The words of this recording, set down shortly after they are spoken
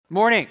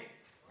Morning.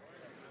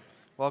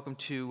 Welcome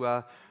to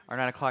our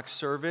 9 o'clock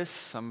service.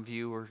 Some of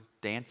you were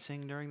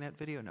dancing during that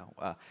video. No.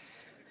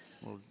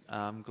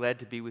 I'm glad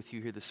to be with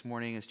you here this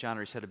morning. As John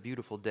already said, a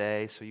beautiful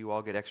day, so you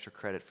all get extra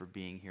credit for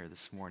being here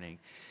this morning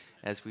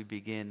as we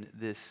begin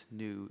this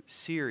new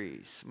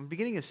series. I'm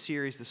beginning a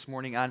series this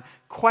morning on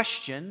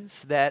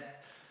questions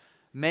that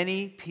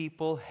many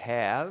people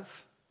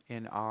have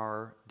in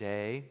our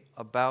day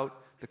about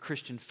the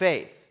Christian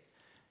faith.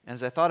 And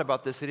as I thought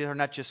about this, these are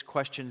not just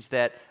questions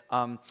that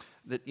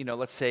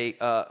let's say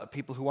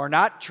people who are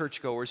not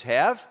churchgoers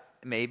have,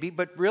 maybe,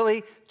 but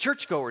really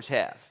churchgoers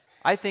have.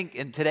 I think,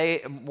 and today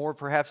more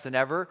perhaps than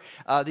ever,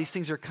 these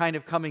things are kind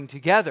of coming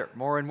together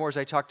more and more as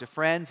I talk to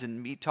friends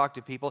and talk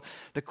to people.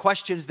 The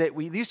questions that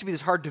there used to be this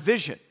hard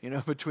division,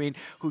 between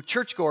who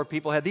churchgoer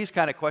people had these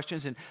kind of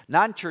questions and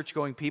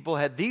non-churchgoing people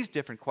had these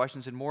different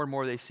questions, and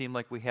more they seem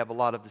like we have a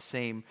lot of the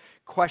same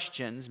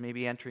questions,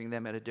 maybe entering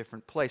them at a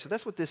different place. So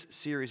that's what this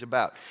series is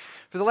about.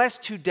 For the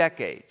last 2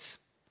 decades,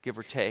 give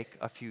or take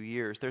a few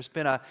years, there's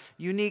been a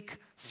unique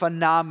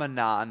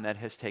phenomenon that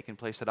has taken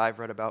place that I've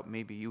read about,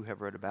 maybe you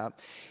have read about.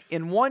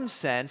 In one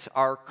sense,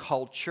 our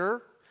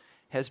culture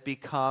has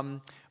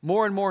become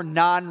more and more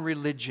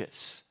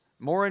non-religious.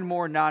 More and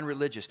more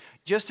non-religious.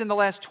 Just in the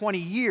last 20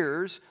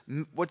 years,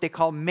 what they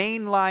call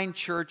mainline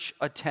church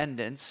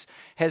attendance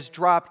has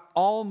dropped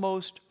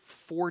almost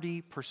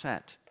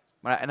 40%.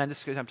 And in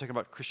this case, I'm talking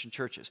about Christian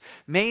churches.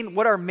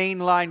 What are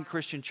mainline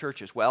Christian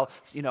churches? Well,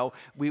 they're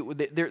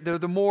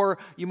the more,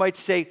 you might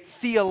say,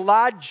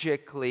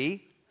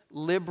 theologically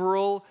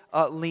liberal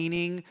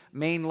leaning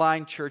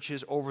mainline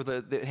churches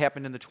that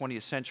happened in the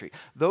 20th century.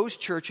 Those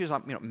churches,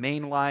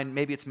 mainline,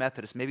 maybe it's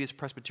Methodist, maybe it's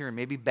Presbyterian,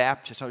 maybe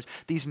Baptist.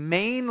 These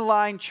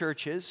mainline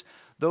churches,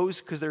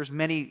 because there's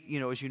many,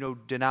 as you know,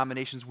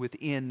 denominations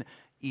within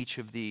each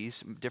of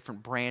these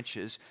different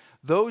branches,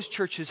 those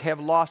churches have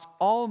lost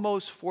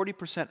almost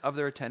 40% of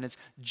their attendance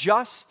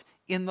just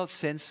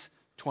since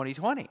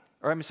 2020.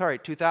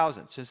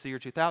 2000, since the year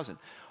 2000.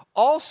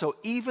 Also,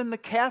 even the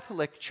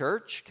Catholic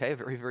Church, a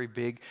very, very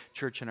big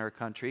church in our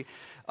country,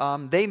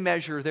 they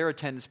measure their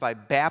attendance by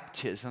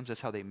baptisms.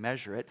 That's how they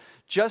measure it.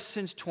 Just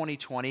since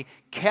 2020,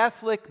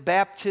 Catholic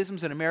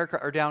baptisms in America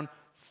are down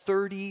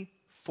 34%.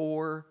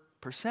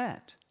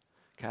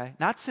 Okay?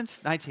 Not since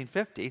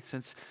 1950,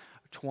 since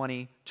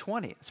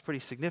 2020. It's pretty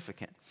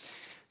significant.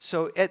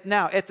 So at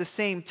the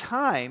same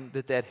time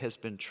that has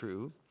been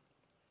true,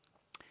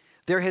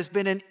 there has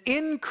been an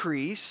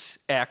increase,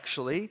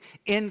 actually,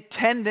 in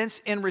attendance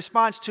in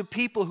response to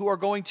people who are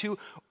going to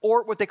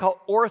what they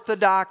call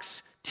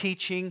Orthodox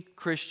teaching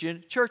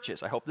Christian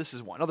churches. I hope this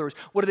is one. In other words,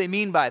 what do they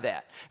mean by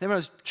that? There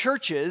are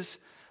churches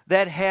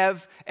that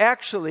have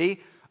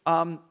actually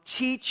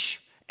teach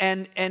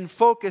and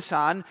focus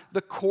on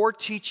the core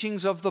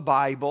teachings of the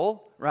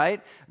Bible,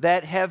 right,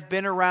 that have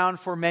been around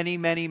for many,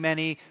 many,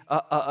 many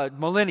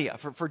millennia,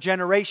 for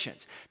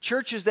generations.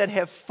 Churches that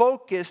have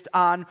focused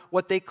on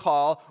what they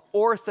call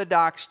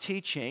Orthodox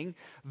teaching.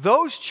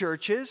 Those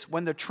churches,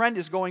 when the trend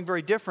is going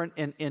very different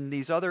in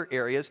these other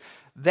areas,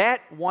 that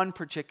one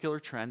particular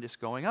trend is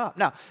going up.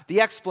 Now,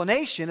 the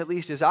explanation, at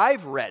least as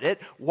I've read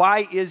it,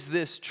 why is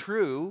this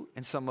true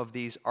in some of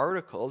these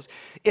articles,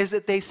 is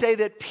that they say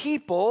that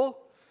people,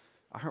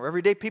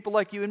 everyday people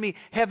like you and me,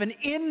 have an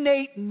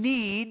innate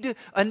need,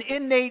 an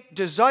innate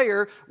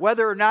desire,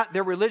 whether or not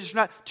they're religious or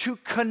not, to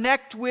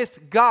connect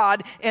with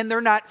God, and they're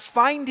not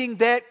finding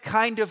that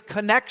kind of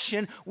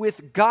connection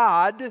with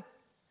God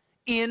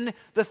in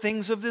the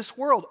things of this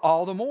world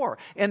all the more.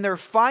 And they're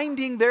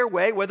finding their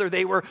way, whether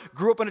they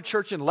grew up in a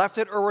church and left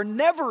it or were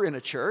never in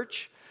a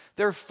church,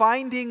 they're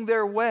finding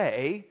their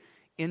way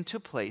into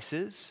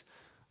places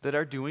that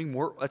are doing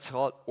more, let's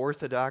call it,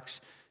 Orthodox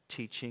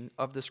teaching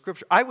of the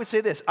Scripture. I would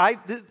say this,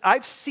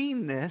 I've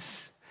seen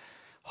this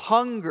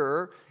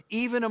hunger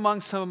even among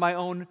some of my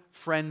own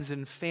friends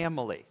and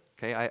family.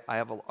 Okay, I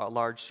have a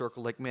large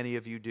circle like many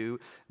of you do,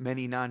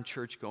 many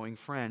non-church going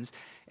friends.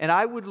 And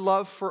I would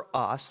love for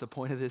us, the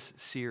point of this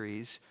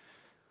series,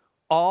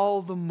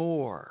 all the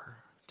more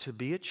to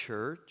be a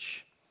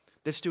church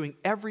that's doing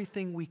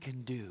everything we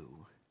can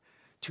do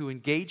to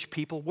engage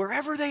people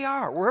wherever they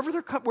are, wherever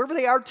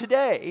they are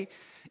today,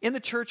 in the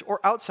church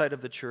or outside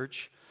of the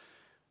church,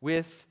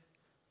 with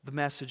the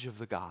message of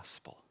the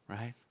gospel,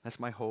 right? That's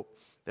my hope.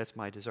 That's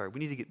my desire. We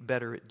need to get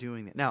better at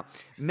doing that. Now,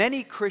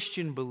 many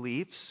Christian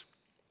beliefs,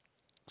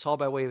 it's all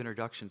by way of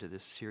introduction to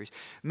this series,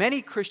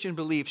 many Christian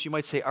beliefs, you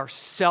might say, are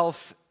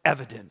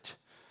self-evident.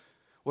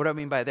 What do I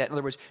mean by that? In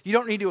other words, you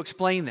don't need to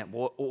explain them.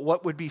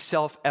 What would be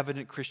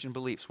self-evident Christian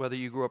beliefs, whether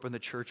you grew up in the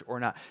church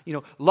or not?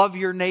 Love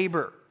your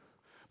neighbor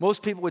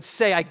Most people would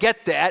say, I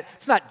get that.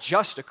 It's not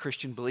just a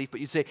Christian belief, but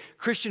you'd say,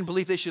 Christian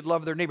belief they should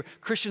love their neighbor.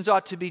 Christians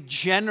ought to be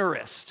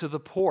generous to the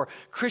poor.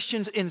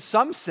 Christians, in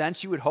some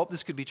sense, you would hope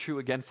this could be true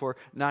again for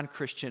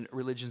non-Christian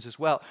religions as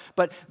well,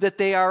 but that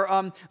they're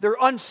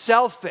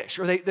unselfish,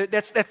 or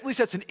at least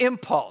that's an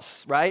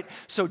impulse, right?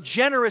 So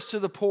generous to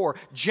the poor,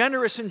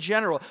 generous in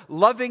general,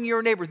 loving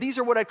your neighbor. These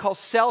are what I call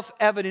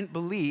self-evident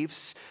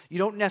beliefs. You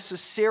don't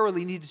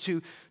necessarily need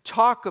to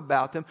talk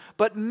about them,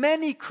 but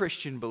many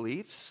Christian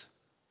beliefs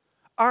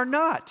are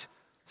not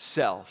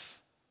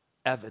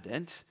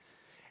self-evident,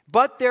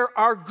 but there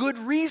are good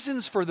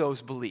reasons for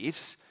those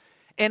beliefs.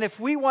 And if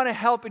we want to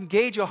help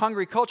engage a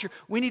hungry culture,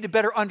 we need to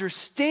better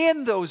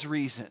understand those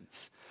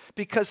reasons,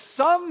 because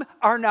some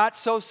are not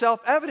so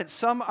self-evident,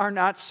 some are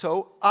not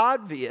so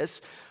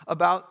obvious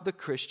about the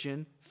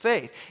Christian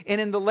faith. And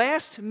in the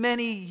last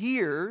many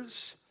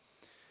years,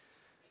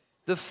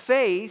 the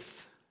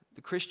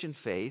Christian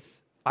faith,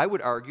 I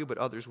would argue, but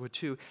others would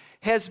too,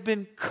 has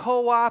been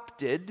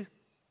co-opted,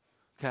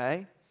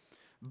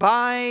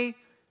 by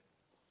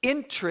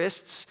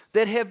interests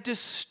that have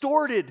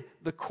distorted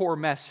the core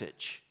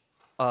message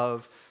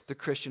of the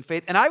Christian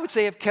faith. And I would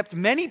say have kept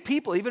many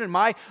people, even in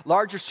my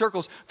larger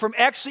circles, from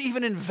actually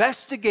even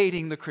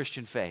investigating the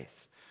Christian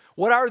faith.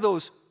 What are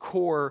those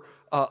core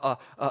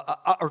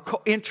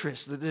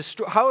interests?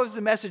 How has the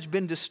message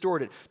been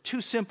distorted?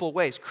 Two simple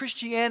ways.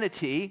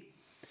 Christianity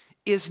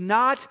is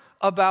not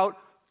about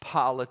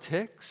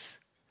politics,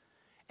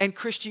 and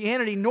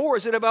Christianity, nor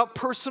is it about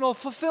personal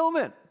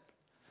fulfillment,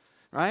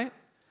 right?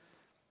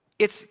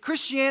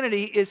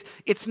 Christianity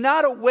it's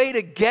not a way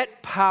to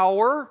get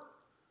power,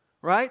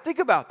 right? Think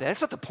about that.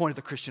 It's not the point of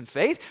the Christian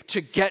faith, to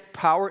get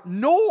power,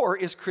 nor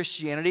is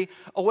Christianity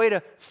a way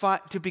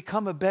to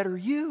become a better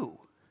you,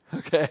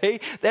 okay?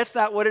 That's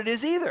not what it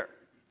is either.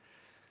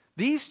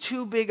 These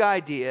two big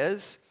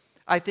ideas,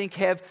 I think,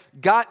 have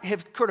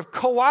sort of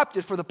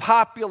co-opted for the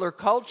popular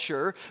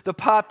culture, the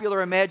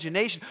popular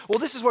imagination. Well,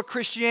 this is what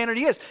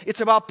Christianity is.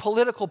 It's about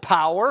political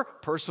power,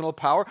 personal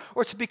power,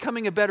 or it's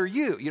becoming a better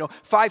you.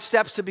 5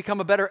 steps to become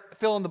a better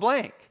fill in the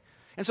blank.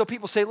 And so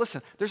people say,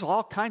 listen, there's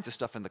all kinds of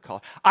stuff in the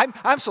culture.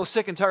 I'm so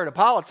sick and tired of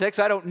politics,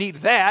 I don't need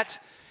that.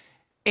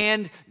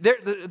 And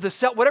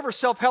whatever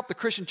self-help the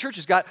Christian church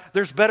has got,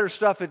 there's better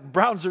stuff at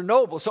Browns or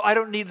Noble, so I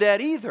don't need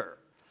that either.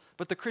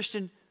 But the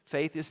Christian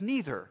faith is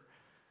neither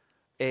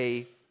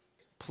a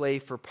play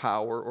for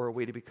power or a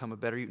way to become a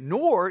better you,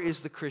 nor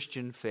is the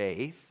Christian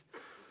faith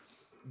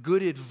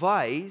good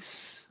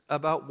advice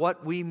about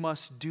what we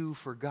must do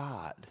for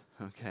God,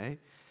 okay?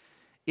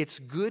 It's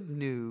good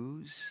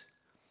news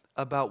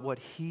about what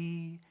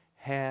He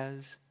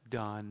has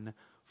done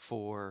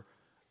for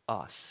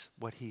us,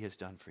 what He has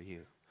done for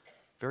you.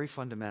 Very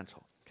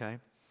fundamental, okay?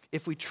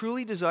 If we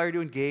truly desire to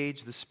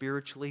engage the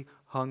spiritually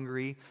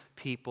hungry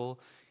people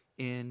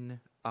in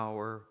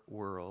our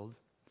world,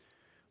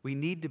 we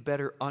need to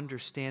better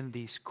understand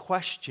these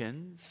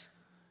questions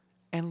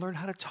and learn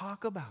how to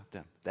talk about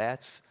them.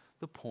 That's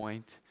the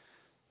point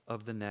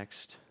of the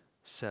next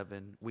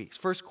 7 weeks.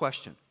 First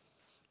question,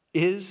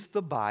 is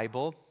the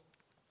Bible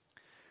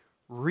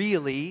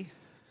really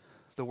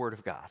the Word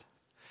of God?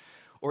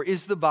 Or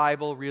is the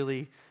Bible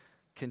really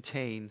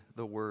contain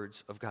the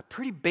words of God?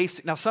 Pretty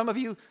basic. Now, some of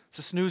you, it's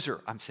a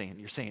snoozer,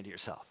 you're saying to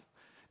yourself.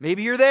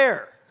 Maybe you're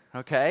there,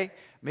 okay?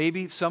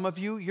 Maybe some of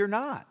you, you're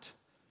not.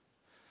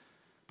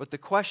 But the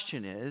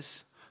question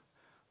is,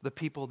 the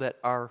people that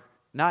are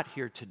not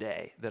here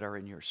today, that are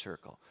in your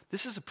circle,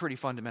 this is a pretty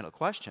fundamental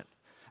question.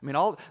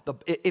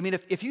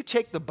 If you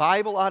take the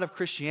Bible out of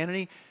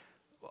Christianity,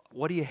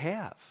 what do you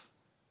have?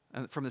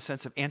 From the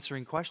sense of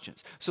answering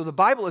questions. So the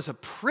Bible is a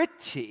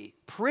pretty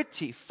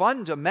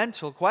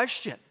fundamental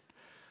question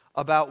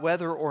about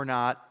whether or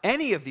not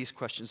any of these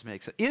questions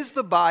make sense. Is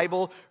the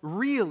Bible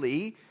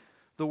really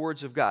the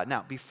words of God?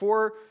 Now,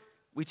 before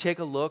we take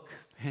a look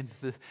in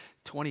the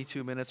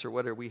 22 minutes or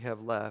whatever we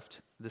have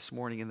left this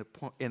morning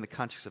in the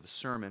context of a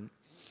sermon,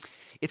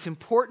 it's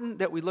important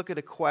that we look at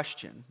a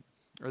question,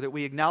 or that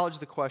we acknowledge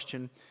the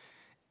question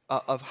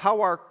of how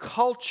our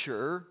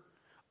culture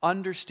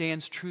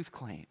understands truth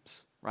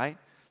claims, right?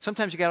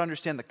 Sometimes you got to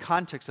understand the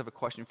context of a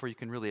question before you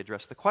can really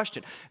address the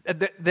question.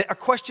 A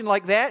question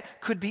like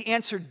that could be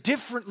answered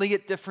differently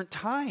at different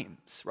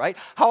times, right?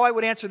 How I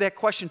would answer that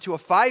question to a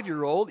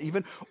 5-year-old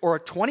even, or a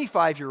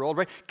 25-year-old,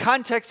 right?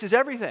 Context is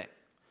everything.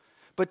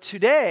 But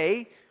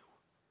today,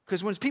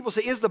 because when people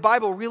say, is the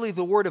Bible really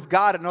the Word of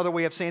God? Another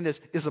way of saying this,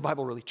 is the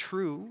Bible really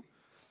true?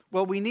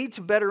 Well, we need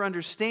to better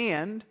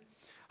understand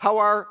how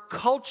our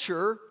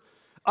culture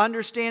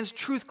understands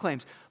truth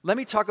claims. Let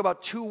me talk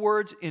about 2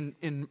 words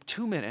in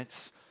 2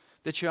 minutes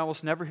that you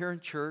almost never hear in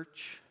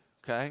church,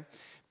 okay?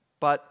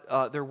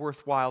 But they're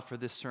worthwhile for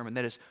this sermon.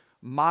 That is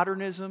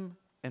modernism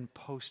and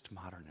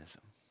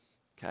postmodernism,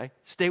 okay?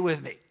 Stay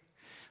with me.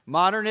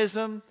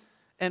 Modernism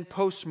and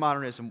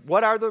postmodernism.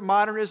 What are the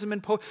modernism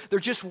and They're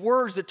just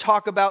words that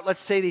talk about,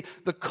 let's say,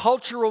 the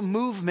cultural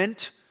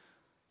movement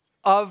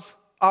of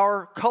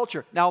our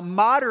culture. Now,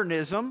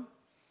 modernism,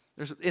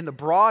 in the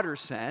broader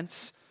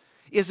sense,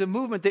 is a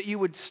movement that you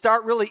would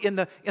start really in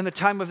the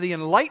time of the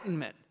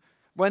Enlightenment,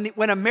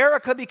 when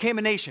America became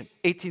a nation,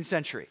 18th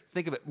century.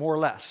 Think of it, more or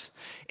less.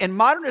 And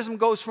modernism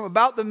goes from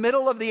about the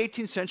middle of the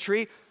 18th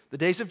century, the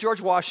days of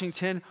George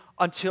Washington,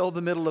 until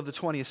the middle of the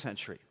 20th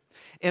century.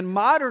 And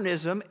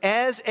modernism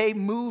as a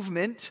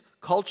movement,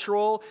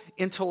 cultural,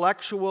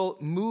 intellectual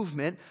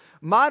movement,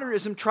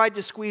 modernism tried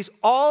to squeeze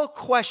all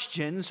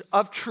questions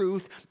of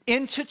truth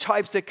into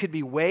types that could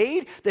be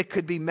weighed, that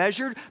could be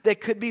measured,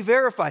 that could be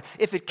verified.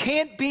 If it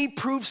can't be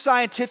proved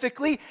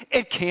scientifically,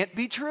 it can't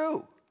be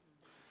true.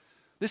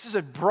 This is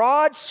a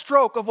broad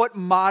stroke of what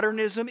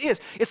modernism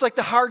is. It's like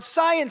the hard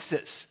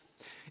sciences.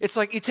 It's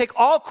like you take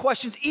all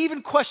questions,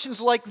 even questions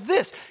like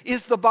this.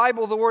 Is the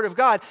Bible the Word of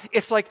God?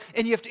 It's like,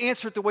 and you have to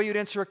answer it the way you'd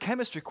answer a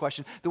chemistry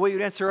question, the way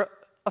you'd answer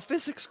a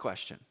physics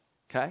question.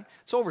 Okay?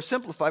 It's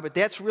oversimplified, but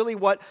that's really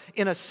what,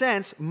 in a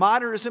sense,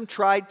 modernism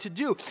tried to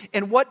do.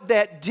 And what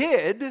that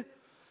did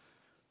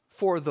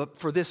for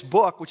this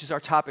book, which is our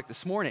topic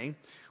this morning,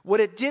 what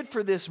it did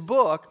for this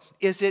book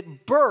is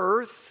it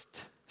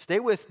birthed, stay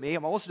with me,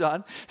 I'm almost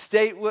done,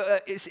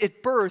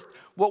 it birthed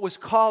what was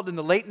called in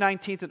the late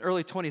 19th and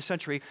early 20th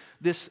century,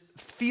 this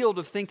field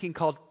of thinking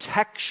called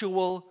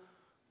textual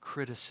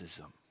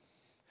criticism.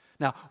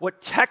 Now,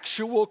 what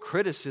textual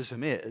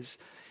criticism is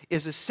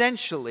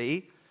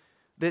essentially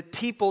that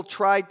people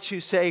tried to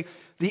say,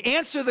 the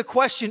answer to the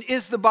question,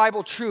 is the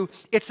Bible true?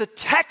 It's a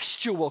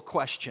textual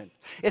question.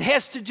 It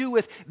has to do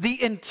with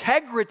the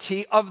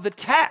integrity of the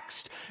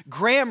text,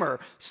 grammar,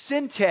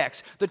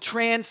 syntax, the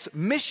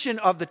transmission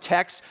of the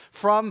text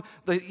from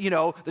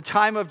the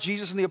time of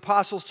Jesus and the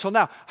apostles till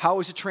now. How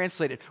is it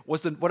translated?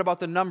 What about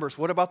the numbers?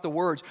 What about the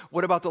words?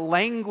 What about the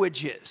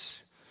languages?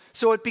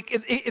 So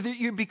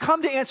you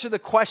become to answer the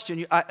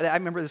question, I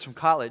remember this from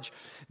college,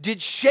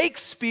 did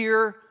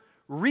Shakespeare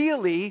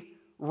really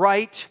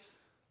write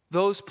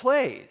those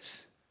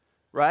plays,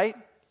 right?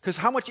 Because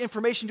how much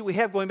information do we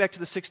have going back to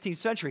the 16th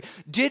century?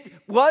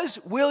 Was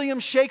William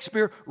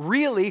Shakespeare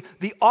really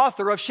the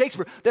author of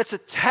Shakespeare? That's a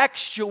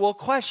textual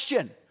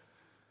question,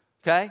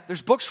 okay?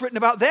 There's books written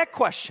about that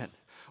question.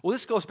 Well,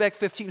 this goes back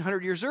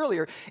 1,500 years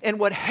earlier. And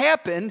what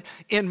happened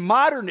in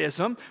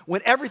modernism,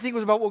 when everything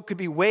was about what could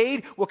be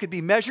weighed, what could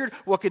be measured,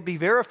 what could be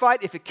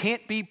verified, if it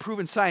can't be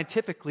proven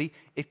scientifically,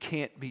 it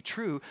can't be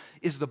true,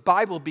 is the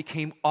Bible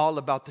became all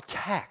about the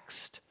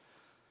text.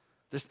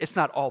 It's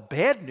not all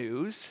bad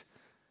news,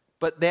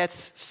 but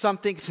that's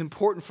something that's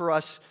important for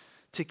us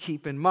to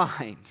keep in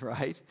mind,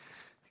 right?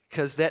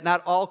 Because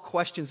not all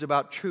questions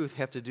about truth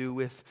have to do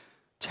with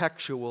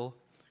textual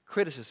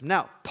criticism.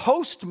 Now,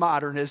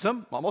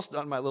 postmodernism, almost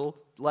done my little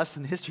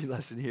history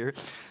lesson here,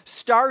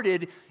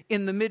 started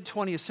in the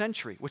mid-20th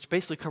century, which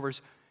basically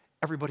covers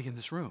everybody in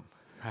this room,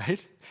 right?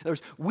 In other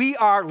words, we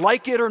are,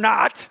 like it or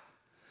not,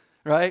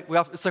 right?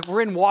 It's like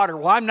we're in water.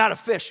 Well, I'm not a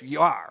fish. You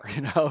are,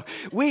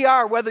 We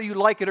are, whether you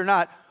like it or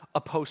not,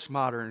 a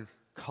postmodern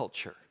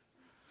culture.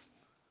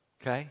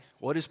 Okay?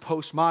 What is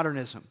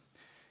postmodernism?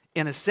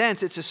 In a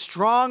sense, it's a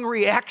strong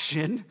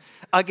reaction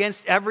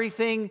against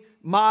everything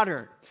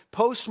modern.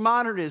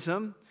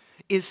 Postmodernism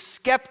is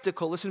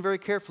skeptical, listen very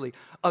carefully,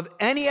 of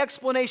any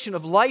explanation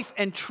of life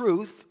and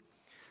truth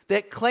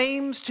that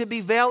claims to be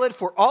valid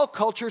for all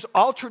cultures,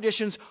 all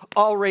traditions,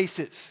 all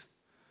races.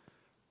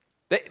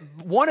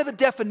 One of the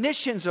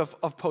definitions of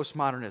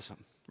postmodernism,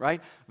 right?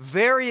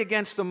 Very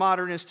against the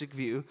modernistic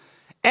view.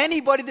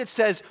 Anybody that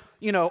says,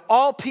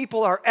 all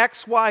people are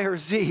X, Y, or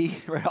Z,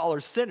 right? All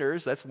are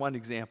sinners, that's one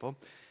example,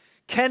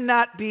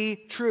 cannot be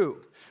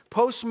true.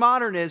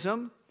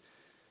 Postmodernism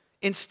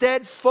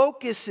instead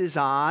focuses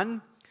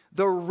on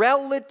the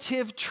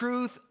relative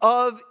truth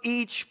of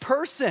each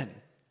person.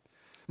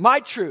 My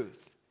truth,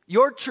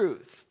 your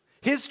truth,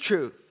 his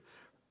truth,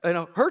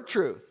 her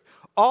truth.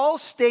 All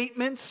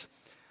statements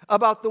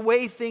about the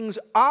way things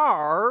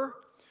are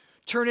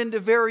turn into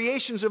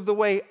variations of the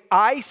way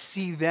I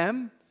see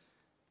them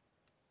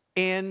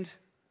and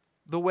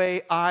the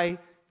way I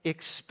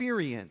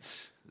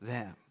experience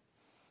them.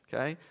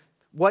 Okay?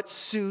 What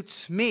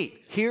suits me?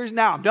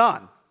 Now I'm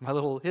done. My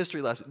little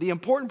history lesson. The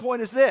important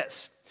point is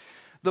this.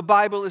 The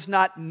Bible is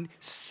not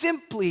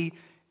simply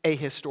a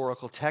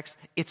historical text.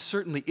 It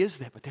certainly is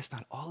that, but that's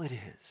not all it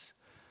is,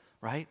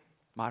 right?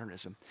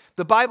 Modernism.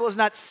 The Bible is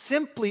not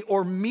simply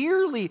or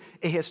merely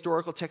a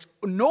historical text,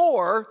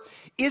 nor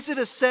is it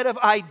a set of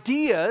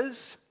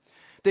ideas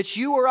that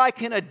you or I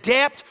can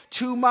adapt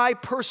to my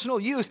personal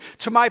use,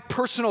 to my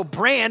personal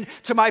brand,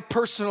 to my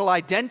personal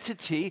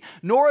identity,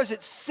 nor is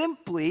it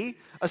simply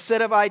a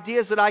set of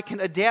ideas that I can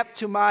adapt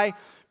to my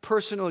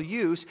personal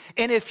use.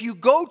 And if you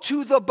go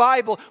to the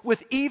Bible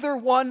with either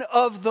one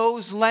of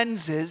those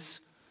lenses,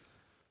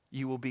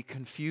 you will be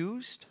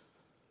confused,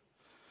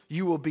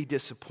 you will be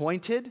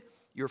disappointed,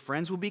 your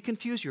friends will be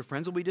confused, your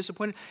friends will be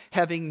disappointed,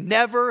 having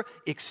never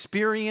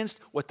experienced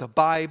what the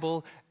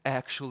Bible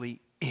actually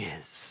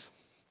is.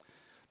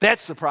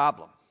 That's the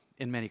problem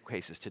in many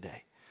cases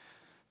today.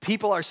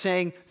 People are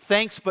saying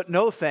thanks but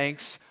no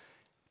thanks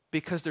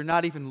because they're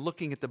not even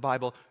looking at the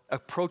Bible,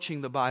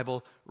 approaching the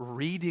Bible,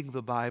 reading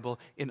the Bible,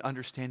 and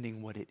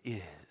understanding what it is.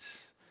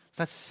 It's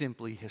not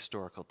simply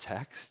historical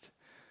text,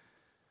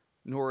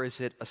 nor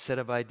is it a set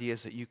of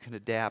ideas that you can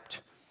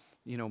adapt,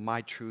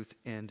 my truth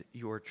and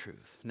your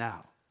truth.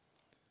 Now,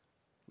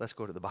 let's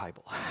go to the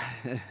Bible.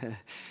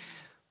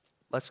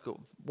 Let's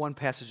go one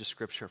passage of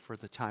Scripture for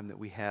the time that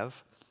we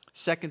have.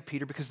 2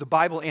 Peter, because the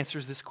Bible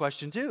answers this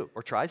question too,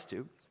 or tries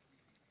to.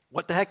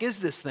 What the heck is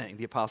this thing?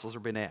 The apostles are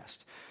being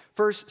asked.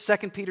 First,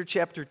 2 Peter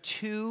chapter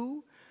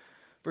 2,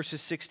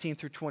 verses 16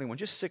 through 21.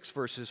 Just 6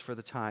 verses for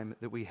the time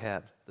that we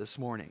have this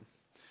morning.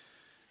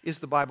 Is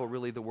the Bible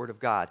really the Word of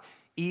God?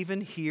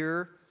 Even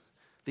here,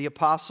 the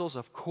apostles,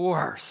 of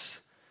course.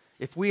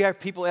 If we have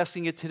people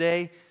asking it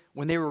today,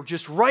 when they were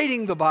just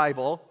writing the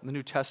Bible, in the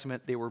New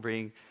Testament, they were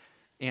being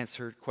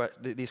answered,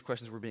 these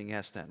questions were being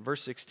asked then.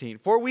 Verse 16,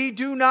 for we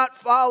do not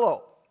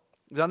follow,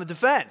 he's on the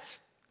defense,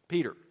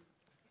 Peter,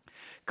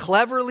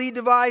 cleverly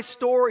devised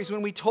stories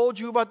when we told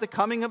you about the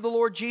coming of the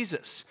Lord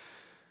Jesus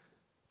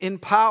in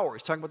power.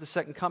 He's talking about the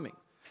second coming.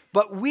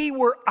 But we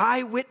were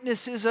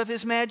eyewitnesses of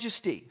his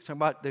majesty. He's talking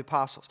about the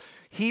apostles.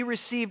 He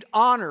received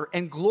honor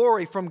and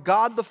glory from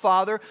God the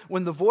Father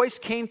when the voice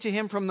came to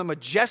him from the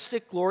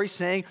majestic glory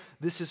saying,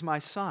 this is my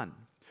Son,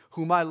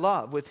 whom I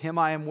love. With him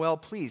I am well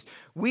pleased.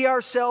 We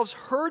ourselves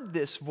heard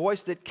this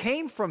voice that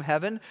came from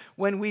heaven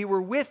when we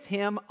were with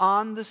him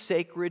on the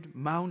sacred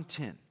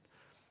mountain.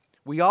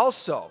 We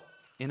also,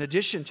 in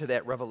addition to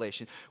that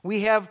revelation,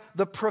 we have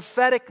the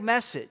prophetic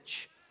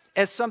message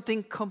as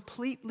something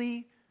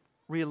completely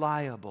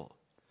reliable.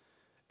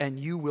 And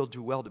you will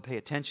do well to pay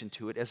attention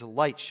to it as a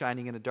light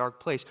shining in a dark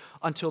place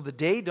until the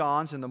day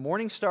dawns and the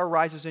morning star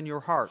rises in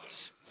your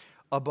hearts.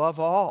 Above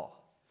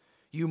all,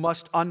 you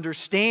must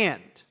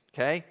understand,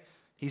 okay?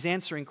 He's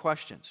answering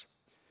questions.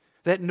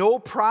 That no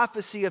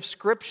prophecy of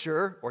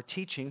Scripture or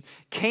teaching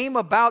came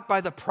about by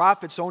the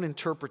prophet's own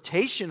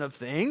interpretation of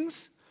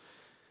things.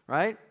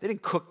 Right? They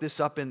didn't cook this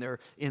up in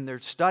their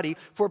study.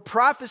 For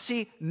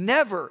prophecy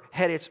never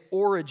had its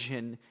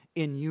origin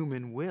in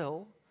human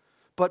will.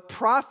 But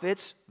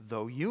prophets,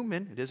 though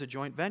human, it is a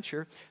joint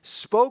venture,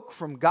 spoke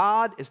from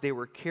God as they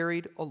were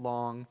carried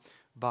along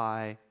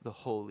by the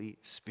Holy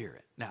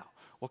Spirit. Now,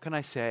 what can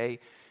I say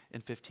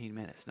in 15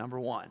 minutes? Number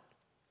one,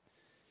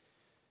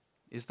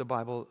 is the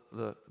Bible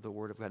the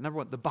Word of God? Number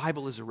one, the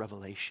Bible is a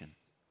revelation.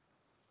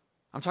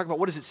 I'm talking about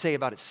what does it say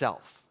about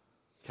itself?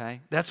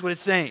 Okay? That's what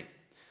it's saying.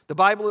 The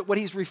Bible, what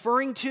he's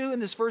referring to in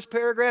this first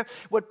paragraph,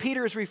 what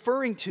Peter is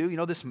referring to,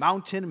 this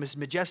mountain, this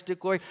majestic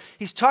glory,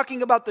 he's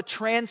talking about the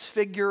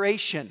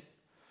transfiguration.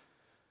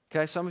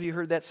 Okay, some of you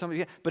heard that, some of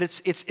you, but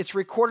it's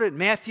recorded in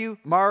Matthew,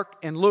 Mark,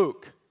 and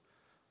Luke,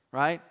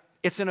 right?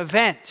 It's an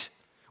event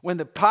when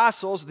the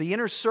apostles, the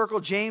inner circle,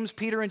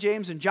 Peter and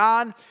James and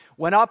John,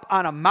 went up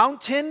on a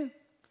mountain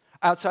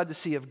outside the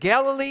Sea of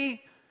Galilee,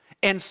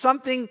 and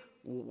something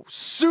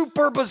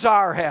super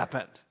bizarre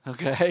happened,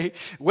 okay?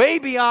 Way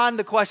beyond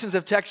the questions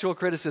of textual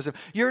criticism.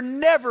 You're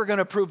never going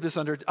to prove this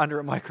under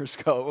a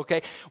microscope,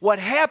 okay? What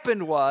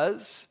happened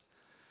was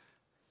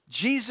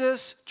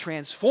Jesus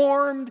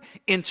transformed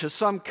into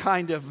some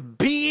kind of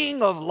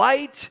being of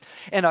light,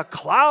 and a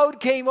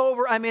cloud came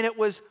over. I mean, it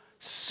was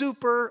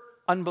super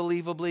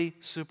unbelievably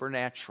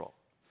supernatural.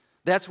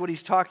 That's what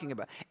he's talking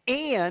about.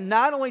 And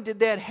not only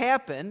did that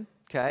happen,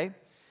 okay,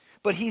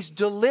 but he's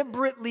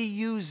deliberately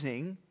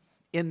using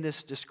in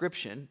this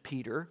description,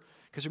 Peter,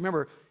 because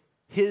remember,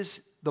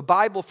 the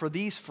Bible for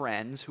these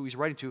friends who he's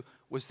writing to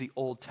was the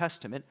Old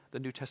Testament. The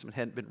New Testament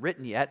hadn't been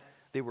written yet.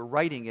 They were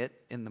writing it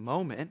in the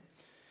moment.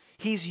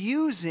 He's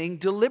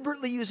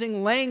deliberately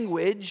using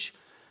language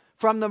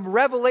from the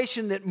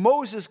revelation that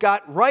Moses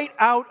got right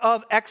out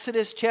of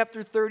Exodus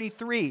chapter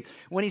 33.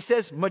 When he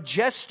says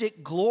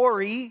majestic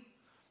glory,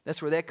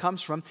 that's where that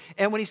comes from.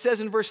 And when he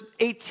says in verse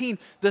 18,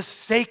 the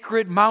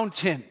sacred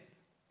mountain.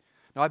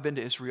 Now, I've been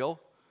to Israel,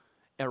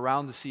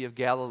 around the Sea of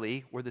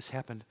Galilee where this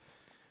happened.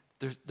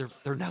 There's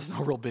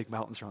no real big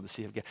mountains around the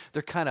Sea of Galilee.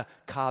 They're kind of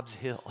Cobb's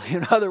Hill,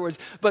 in other words.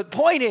 But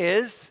point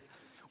is,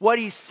 what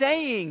he's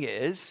saying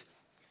is,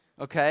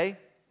 okay,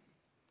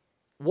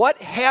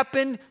 what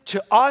happened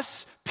to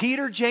us,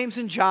 Peter, James,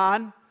 and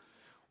John,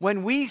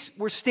 when we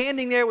were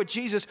standing there with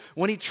Jesus,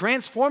 when he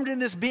transformed in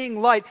this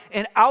being light,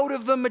 and out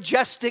of the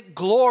majestic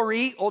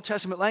glory, Old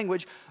Testament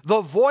language,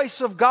 the voice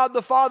of God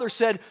the Father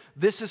said,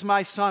 this is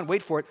my Son,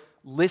 wait for it,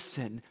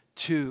 listen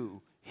to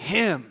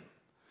him.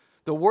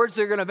 The words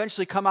that are going to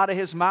eventually come out of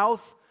his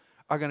mouth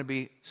are going to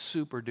be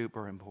super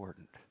duper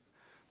important.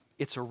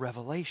 It's a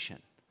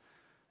revelation.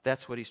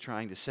 That's what he's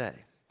trying to say.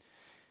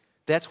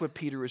 That's what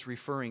Peter is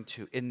referring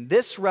to. In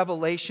this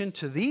revelation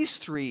to these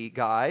three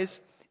guys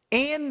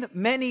and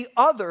many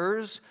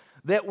others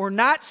that were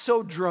not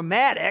so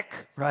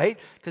dramatic, right?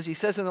 Because he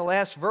says in the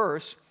last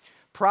verse,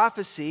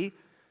 prophecy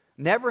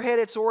never had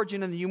its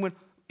origin in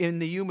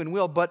the human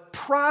will, but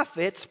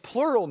prophets,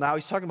 plural now,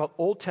 he's talking about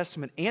Old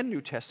Testament and New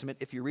Testament,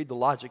 if you read the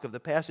logic of the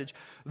passage,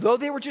 though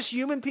they were just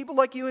human people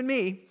like you and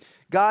me,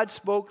 God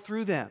spoke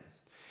through them.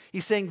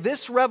 He's saying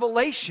this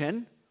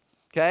revelation,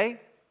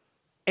 okay,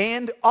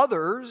 and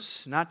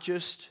others, not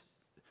just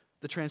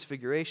the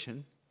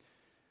transfiguration,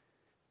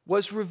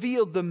 was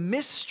revealed the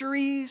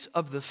mysteries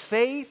of the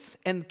faith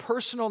and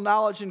personal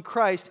knowledge in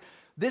Christ.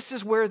 This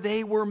is where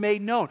they were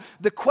made known.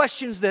 The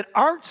questions that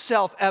aren't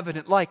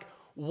self-evident, like,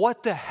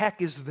 what the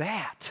heck is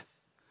that?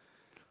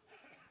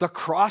 The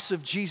cross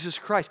of Jesus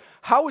Christ.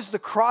 How is the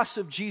cross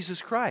of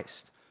Jesus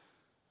Christ?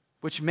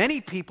 Which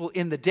many people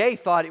in the day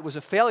thought it was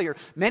a failure.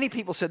 Many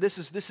people said this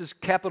is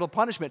capital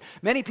punishment.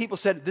 Many people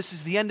said this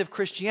is the end of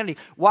Christianity.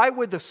 Why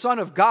would the Son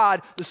of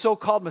God, the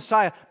so-called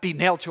Messiah, be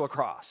nailed to a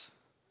cross?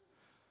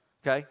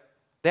 Okay?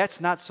 That's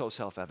not so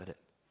self-evident.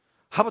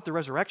 How about the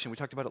resurrection? We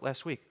talked about it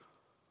last week.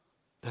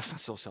 That's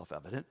not so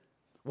self-evident.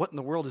 What in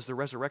the world is the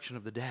resurrection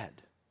of the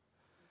dead?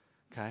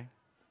 Okay?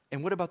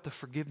 And what about the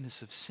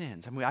forgiveness of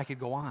sins? I mean, I could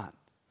go on.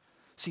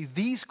 See,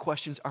 these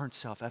questions aren't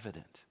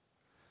self-evident.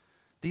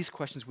 These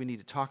questions we need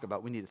to talk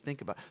about, we need to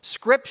think about.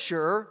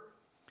 Scripture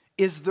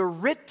is the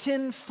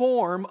written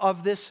form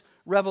of this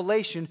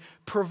revelation,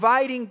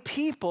 providing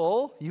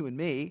people, you and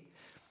me,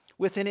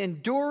 with an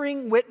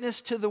enduring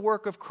witness to the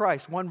work of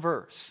Christ. One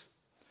verse.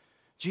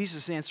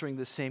 Jesus answering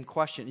the same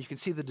question. You can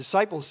see the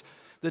disciples,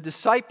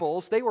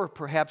 they were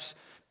perhaps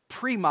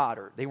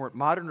pre-modern. They weren't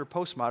modern or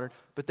postmodern,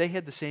 but they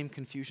had the same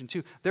confusion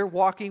too. They're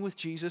walking with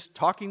Jesus,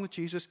 talking with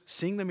Jesus,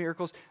 seeing the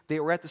miracles. They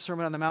were at the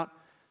Sermon on the Mount.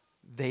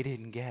 They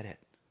didn't get it.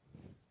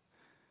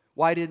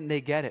 Why didn't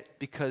they get it?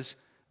 Because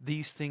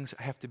these things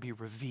have to be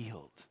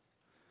revealed.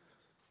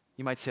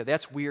 You might say,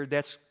 that's weird,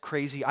 that's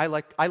crazy. I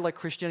like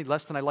Christianity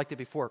less than I liked it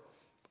before.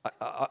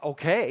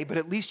 Okay, but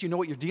at least you know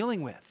what you're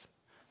dealing with.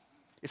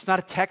 It's not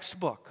a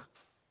textbook.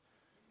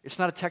 It's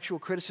not a textual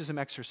criticism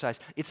exercise.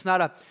 It's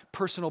not a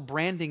personal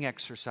branding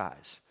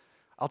exercise.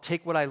 I'll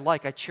take what I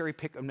like, I cherry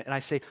pick, and I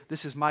say,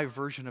 this is my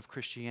version of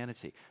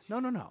Christianity. No.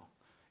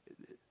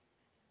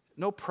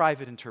 No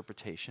private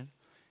interpretation.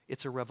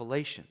 It's a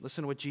revelation.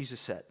 Listen to what Jesus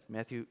said,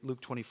 Luke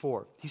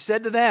 24. He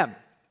said to them,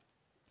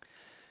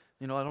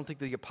 I don't think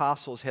the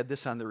apostles had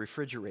this on the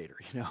refrigerator,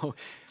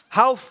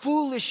 How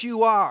foolish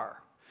you are.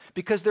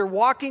 Because they're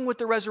walking with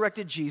the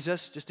resurrected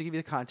Jesus, just to give you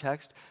the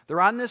context.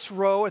 They're on this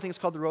road, I think it's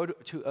called the road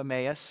to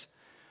Emmaus,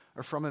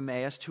 or from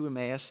Emmaus to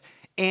Emmaus.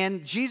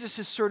 And Jesus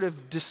is sort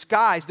of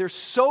disguised. They're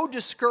so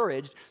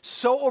discouraged,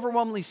 so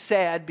overwhelmingly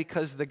sad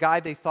because the guy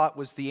they thought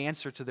was the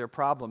answer to their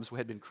problems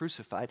had been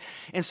crucified.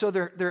 And so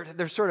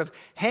they're sort of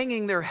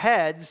hanging their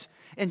heads,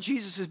 and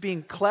Jesus is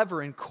being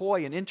clever and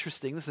coy and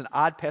interesting. This is an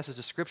odd passage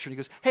of Scripture. And he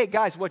goes, hey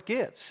guys, what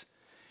gives?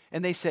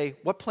 And they say,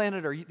 what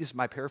planet are you? This is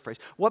my paraphrase.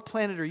 What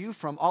planet are you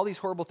from? All these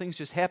horrible things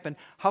just happened.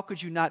 How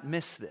could you not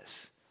miss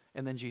this?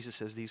 And then Jesus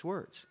says these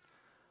words.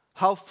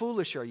 How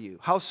foolish are you?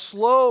 How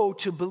slow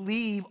to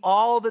believe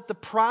all that the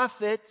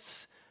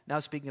prophets, now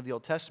speaking of the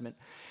Old Testament,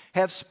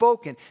 have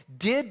spoken.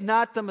 Did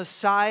not the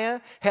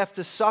Messiah have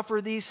to suffer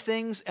these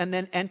things and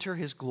then enter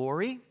his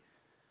glory?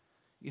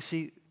 You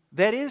see,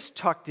 that is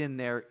tucked in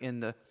there in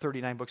the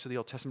 39 books of the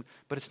Old Testament,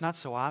 but it's not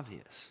so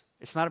obvious.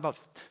 It's not about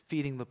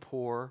feeding the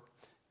poor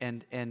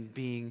and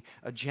being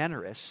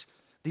generous.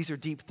 These are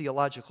deep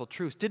theological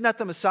truths. Did not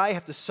the Messiah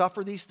have to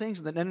suffer these things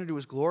and then enter into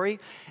his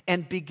glory?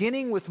 And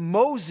beginning with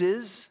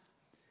Moses,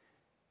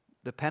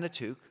 the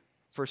Pentateuch,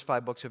 first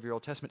 5 books of your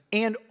Old Testament,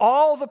 and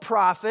all the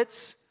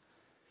prophets,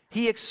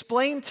 he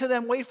explained to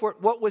them, wait for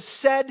it, what was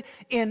said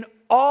in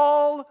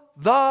all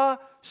the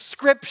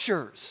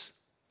Scriptures.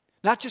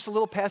 Not just a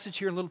little passage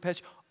here and a little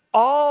passage.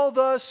 All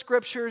the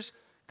Scriptures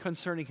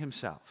concerning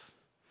himself.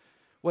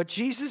 What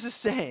Jesus is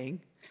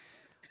saying,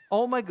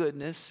 oh my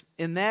goodness,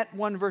 in that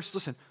one verse,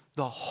 listen,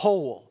 the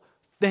whole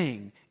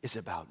thing is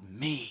about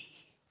me.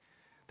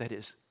 That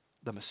is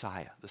the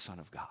Messiah, the Son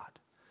of God.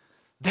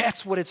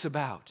 That's what it's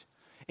about.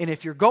 And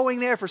if you're going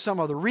there for some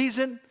other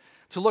reason,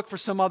 to look for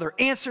some other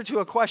answer to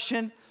a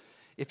question,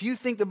 if you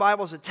think the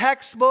Bible is a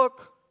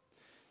textbook,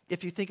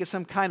 if you think it's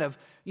some kind of,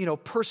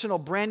 personal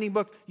branding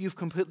book, you've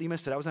completely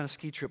missed it. I was on a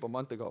ski trip a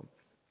month ago,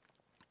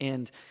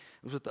 and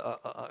I was with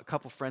a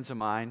couple friends of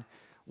mine.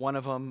 One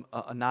of them,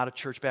 not a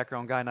church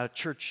background guy, not a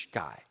church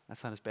guy.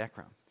 That's not his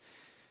background.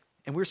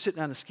 And we were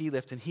sitting on the ski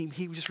lift, and he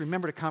just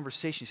remembered a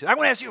conversation. He said, I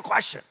want to ask you a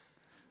question.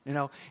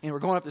 And we're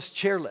going up this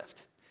chair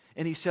lift.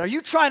 And he said, are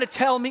you trying to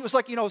tell me? It was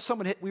like,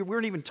 we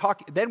weren't even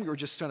talking. Then we were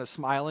just kind of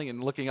smiling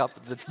and looking up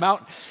at this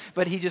mountain.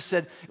 But he just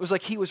said, it was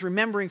like he was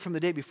remembering from the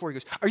day before. He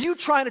goes, are you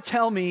trying to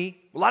tell me,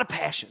 a lot of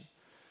passion,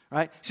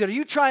 right? He said, are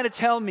you trying to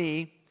tell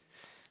me,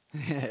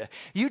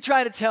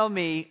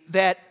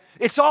 that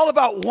it's all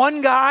about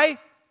one guy?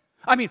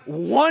 I mean,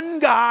 one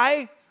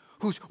guy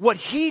who's what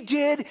he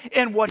did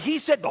and what he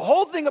said, the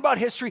whole thing about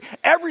history,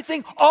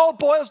 everything all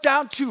boils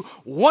down to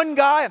one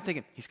guy. I'm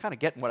thinking, he's kind of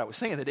getting what I was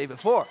saying the day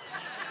before.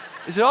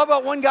 Is it all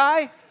about one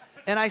guy?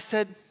 And I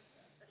said,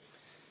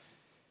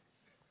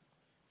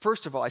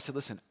 first of all,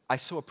 listen, I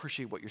so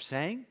appreciate what you're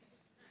saying.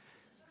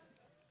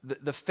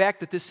 The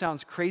fact that this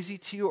sounds crazy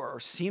to you or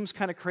seems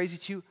kind of crazy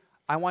to you,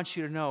 I want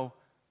you to know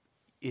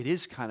it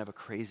is kind of a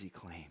crazy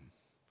claim.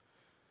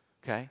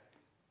 Okay?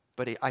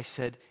 But I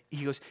said,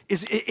 he goes,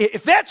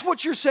 if that's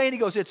what you're saying, he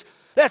goes,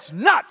 that's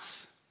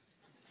nuts.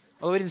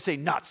 Although he didn't say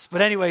nuts,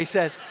 but anyway, he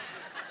said,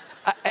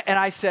 And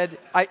I said,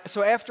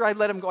 so after I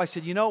let him go, I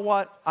said, you know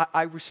what?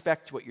 I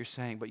respect what you're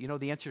saying, but you know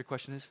the answer to your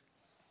question is?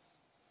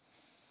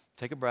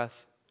 Take a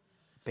breath.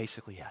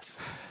 Basically, yes.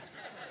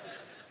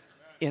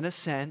 In a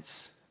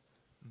sense,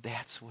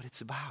 that's what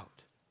it's about,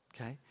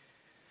 okay?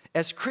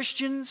 As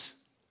Christians,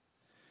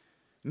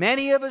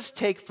 many of us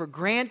take for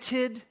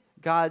granted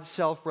God's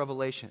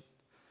self-revelation.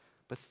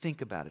 But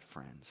think about it,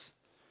 friends.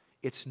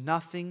 It's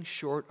nothing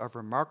short of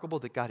remarkable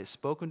that God has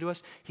spoken to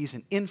us. He's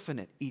an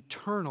infinite,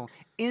 eternal,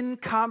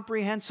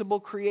 incomprehensible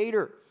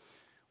creator.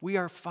 We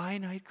are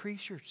finite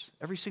creatures,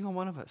 every single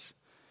one of us.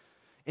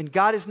 And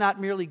God is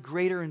not merely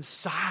greater in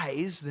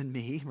size than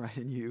me, right,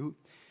 and you.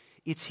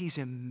 He's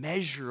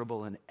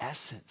immeasurable in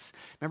essence.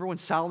 Remember when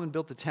Solomon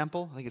built the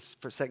temple? I think it's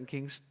for 1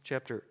 Kings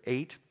chapter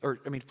 8.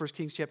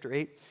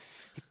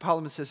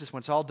 Solomon says this, when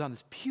it's all done,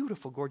 this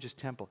beautiful, gorgeous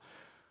temple.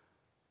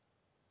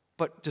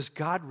 But does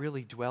God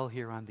really dwell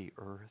here on the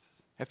earth?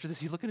 After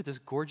this, you're looking at this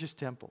gorgeous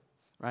temple,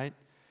 right?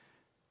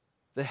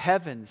 The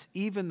heavens,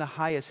 even the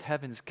highest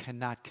heavens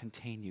cannot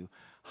contain you.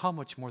 How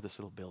much more this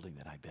little building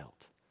that I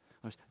built?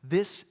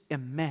 This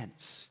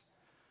immense,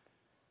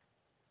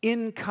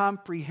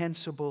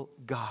 incomprehensible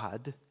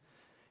God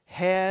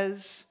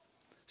has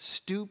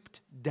stooped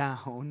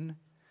down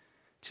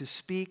to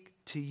speak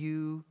to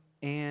you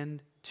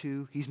and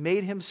He's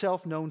made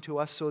himself known to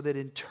us so that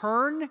in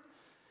turn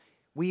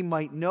we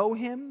might know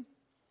him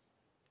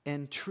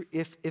and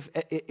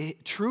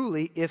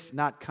truly, if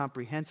not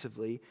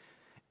comprehensively,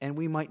 and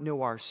we might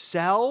know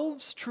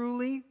ourselves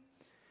truly,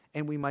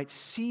 and we might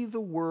see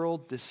the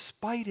world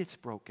despite its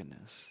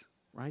brokenness,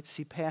 right?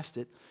 See past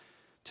it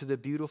to the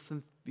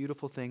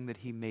beautiful thing that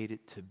he made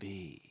it to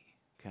be,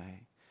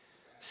 okay?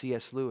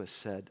 C.S. Lewis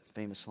said,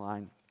 famous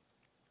line,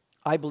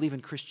 I believe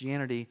in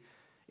Christianity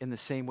in the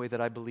same way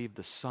that I believe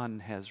the sun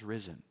has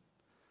risen.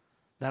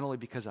 Not only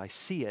because I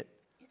see it,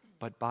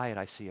 but by it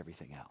I see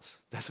everything else.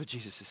 That's what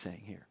Jesus is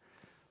saying here.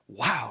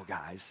 Wow,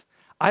 guys.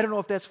 I don't know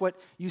if that's what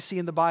you see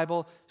in the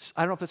Bible.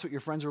 I don't know if that's what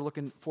your friends are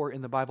looking for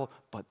in the Bible,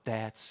 but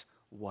that's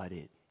what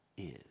it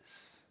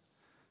is.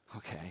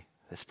 Okay?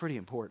 That's pretty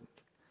important.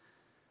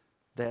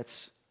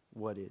 That's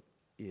what it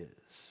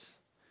is.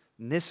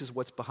 And this is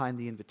what's behind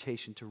the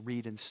invitation to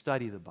read and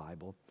study the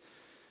Bible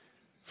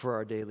for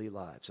our daily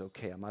lives.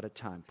 Okay, I'm out of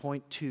time.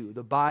 Point 2,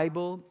 the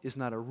Bible is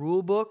not a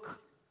rule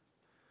book,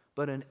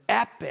 but an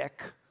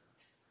epic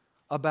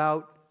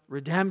about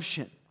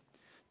redemption.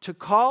 To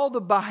call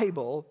the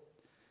Bible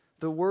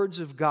the words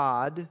of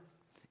God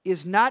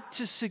is not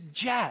to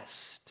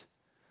suggest,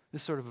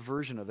 this sort of a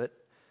version of it,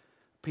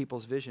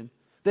 people's vision,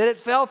 that it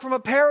fell from a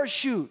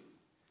parachute.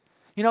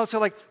 You know, so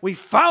like, we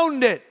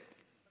found it,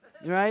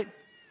 right?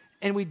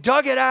 And we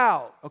dug it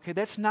out. Okay,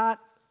 that's not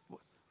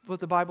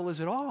what the Bible is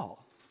at all.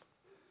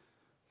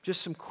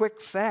 Just some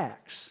quick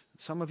facts.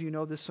 Some of you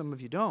know this, some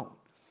of you don't.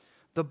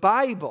 The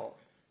Bible,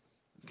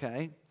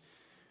 okay,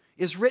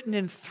 is written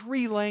in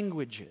 3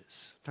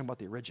 languages. I'm talking about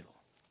the original.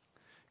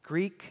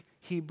 Greek,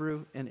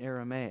 Hebrew, and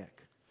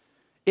Aramaic.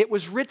 It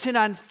was written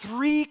on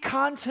 3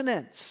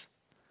 continents.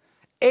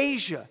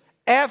 Asia,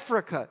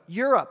 Africa,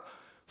 Europe.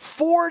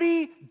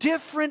 40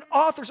 different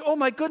authors. Oh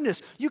my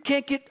goodness, you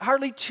can't get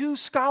hardly 2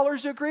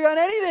 scholars to agree on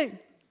anything.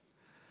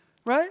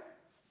 Right?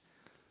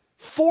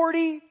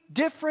 40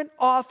 different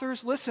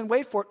authors, listen,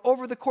 wait for it,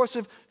 over the course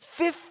of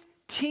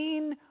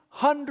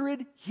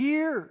 1,500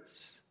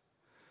 years.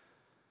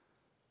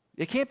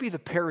 It can't be the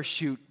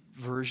parachute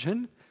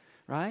version,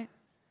 right?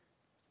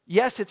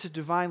 Yes, it's a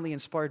divinely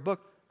inspired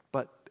book,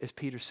 but as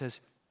Peter says,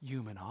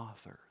 human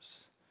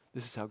authors.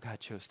 This is how God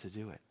chose to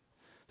do it.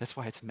 That's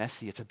why it's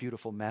messy. It's a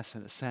beautiful mess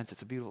in a sense.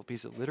 It's a beautiful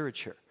piece of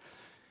literature.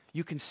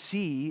 You can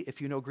see, if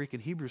you know Greek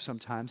and Hebrew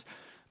sometimes,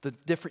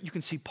 you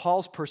can see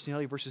Paul's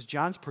personality versus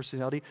John's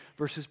personality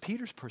versus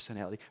Peter's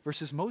personality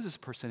versus Moses'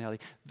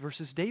 personality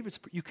versus David's.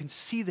 You can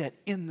see that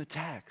in the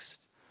text.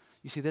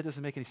 You see, that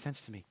doesn't make any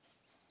sense to me.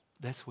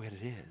 That's what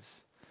it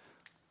is,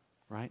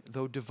 right?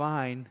 Though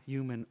divine,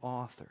 human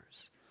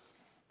authors.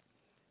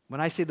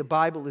 When I say the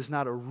Bible is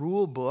not a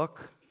rule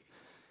book,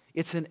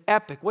 it's an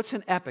epic. What's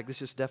an epic? This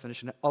is just a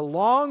definition. A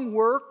long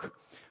work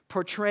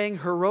portraying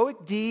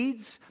heroic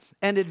deeds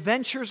and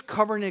adventures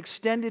covering an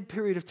extended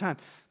period of time.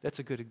 That's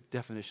a good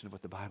definition of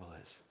what the Bible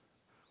is.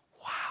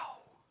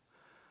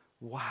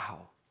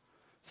 Wow.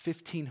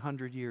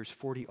 1,500 years,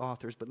 40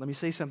 authors. But let me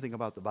say something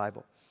about the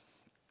Bible.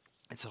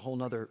 It's a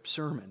whole other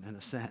sermon in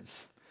a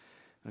sense.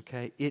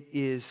 Okay? It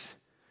is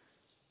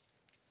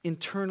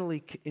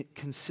internally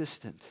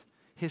consistent,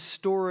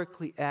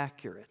 historically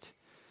accurate.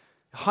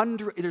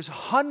 There's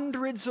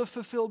hundreds of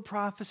fulfilled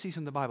prophecies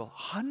in the Bible.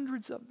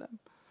 Hundreds of them.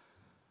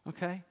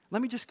 Okay?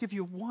 Let me just give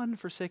you one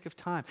for sake of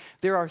time.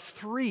 There are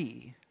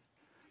 3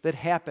 that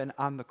happen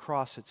on the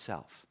cross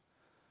itself.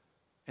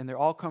 And they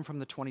all come from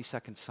the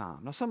 22nd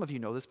Psalm. Now, some of you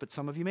know this, but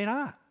some of you may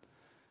not.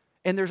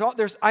 And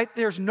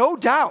there's no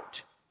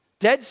doubt,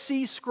 Dead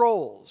Sea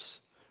Scrolls,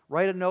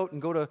 write a note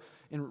and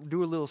and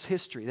do a little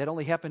history. That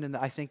only happened in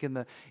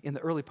the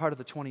early part of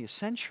the 20th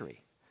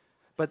century.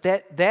 But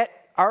that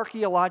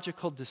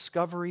archaeological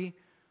discovery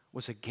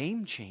was a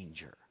game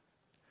changer.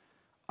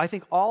 I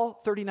think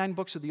all 39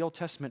 books of the Old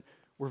Testament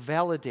were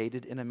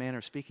validated in a manner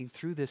of speaking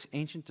through this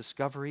ancient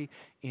discovery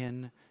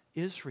in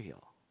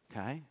Israel.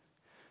 Okay?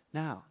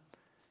 Now,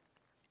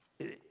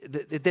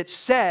 that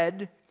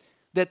said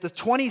that the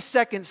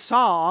 22nd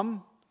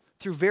Psalm,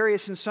 through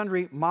various and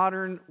sundry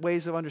modern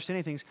ways of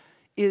understanding things,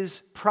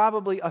 is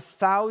probably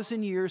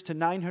 1,000 years to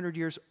 900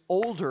 years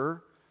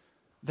older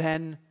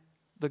than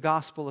the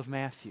Gospel of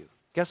Matthew.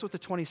 Guess what the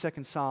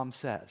 22nd Psalm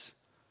says?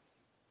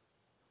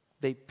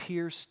 They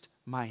pierced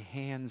my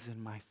hands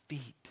and my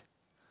feet.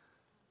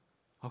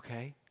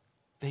 Okay?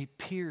 They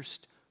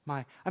pierced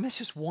my... it's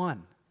just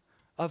one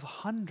of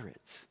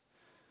hundreds.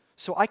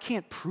 So I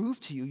can't prove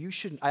to you,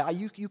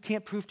 you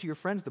can't prove to your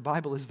friends the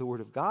Bible is the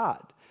Word of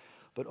God.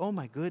 But oh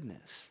my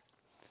goodness,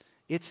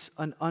 it's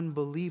an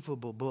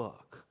unbelievable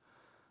book.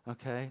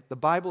 Okay? The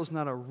Bible is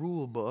not a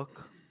rule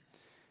book.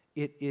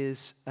 It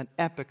is an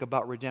epic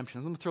about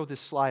redemption. Let me throw this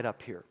slide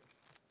up here.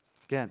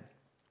 Again,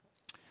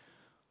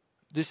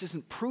 this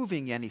isn't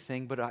proving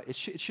anything, but it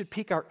should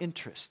pique our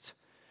interest.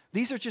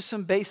 These are just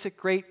some basic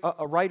great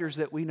writers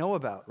that we know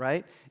about,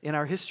 right, in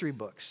our history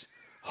books.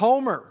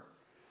 Homer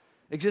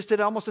existed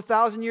almost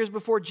 1,000 years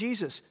before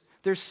Jesus.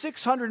 There's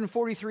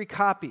 643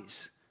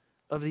 copies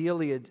of the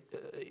Iliad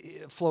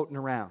floating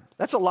around.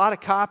 That's a lot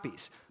of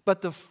copies.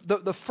 But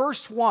the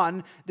first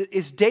one that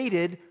is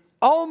dated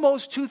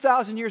almost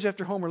 2,000 years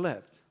after Homer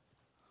lived.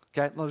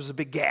 Okay, there's a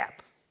big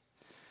gap.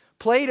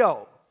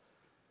 Plato,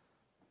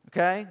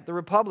 okay, the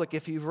Republic,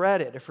 if you've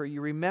read it, if you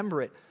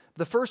remember it,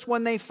 the first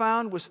one they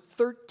found was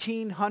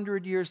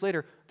 1,300 years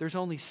later. There's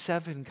only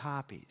 7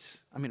 copies.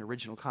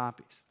 Original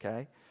copies,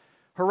 okay?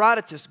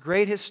 Herodotus,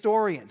 great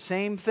historian,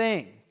 same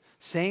thing,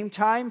 same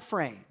time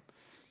frame.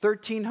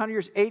 1,300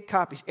 years, 8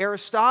 copies.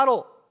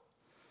 Aristotle,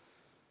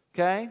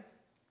 okay?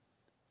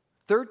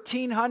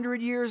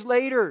 1,300 years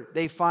later,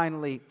 they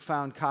finally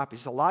found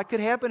copies. A lot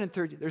could happen in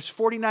 30. There's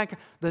 49.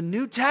 The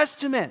New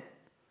Testament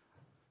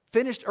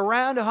finished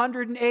around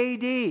 100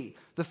 AD.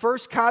 The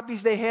first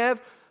copies they have,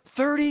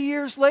 30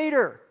 years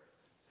later.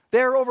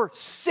 There are over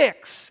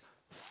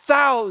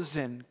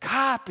 6,000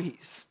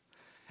 copies.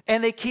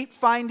 And they keep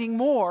finding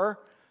more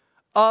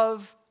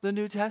of the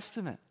New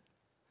Testament.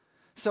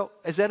 So,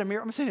 is that a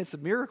miracle? I'm saying it's a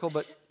miracle,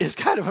 but it's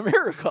kind of a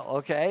miracle,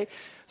 okay?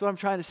 That's what I'm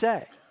trying to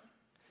say.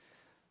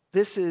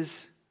 This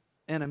is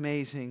an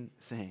amazing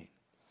thing.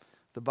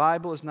 The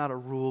Bible is not a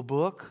rule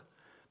book.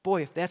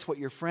 Boy, if that's what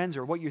your friends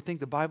or what you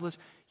think the Bible is,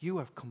 you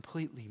have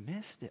completely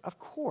missed it. Of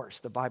course,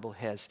 the Bible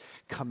has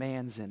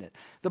commands in it.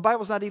 The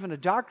Bible's not even a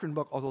doctrine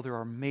book, although there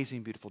are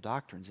amazing, beautiful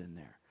doctrines in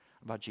there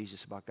about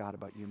Jesus, about God,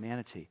 about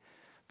humanity.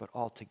 But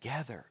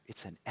altogether,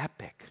 it's an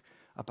epic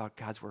about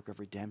God's work of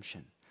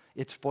redemption.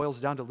 It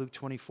boils down to Luke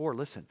 24.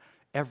 Listen,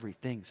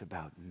 everything's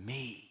about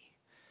me.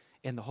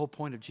 And the whole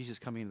point of Jesus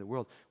coming into the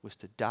world was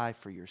to die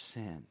for your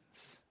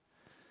sins.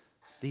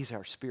 These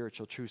are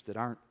spiritual truths that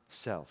aren't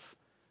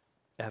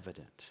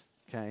self-evident.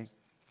 Okay?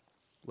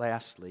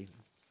 Lastly,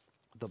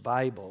 the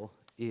Bible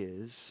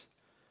is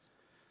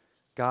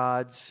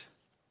God's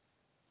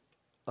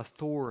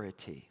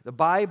authority. The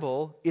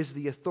Bible is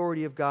the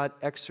authority of God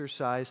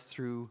exercised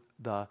through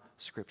the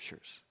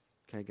Scriptures.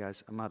 Okay,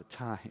 guys, I'm out of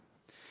time.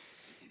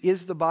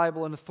 Is the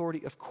Bible an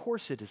authority? Of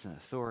course it is an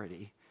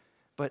authority.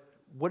 But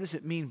what does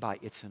it mean by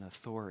it's an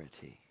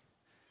authority?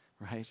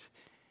 Right?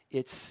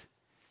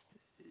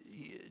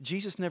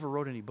 Jesus never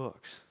wrote any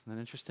books. Isn't that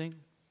interesting?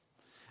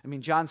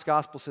 John's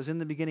gospel says, in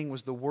the beginning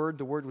was the Word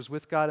was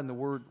with God, and the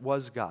Word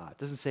was God. It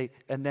doesn't say,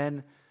 and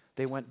then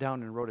they went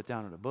down and wrote it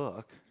down in a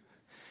book.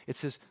 It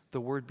says,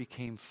 the Word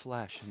became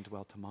flesh and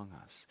dwelt among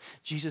us.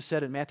 Jesus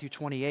said in Matthew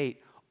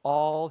 28,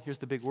 here's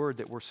the big word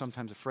that we're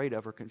sometimes afraid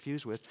of or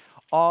confused with,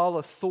 all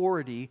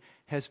authority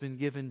has been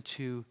given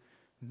to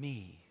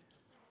me.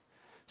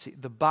 See,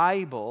 the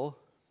Bible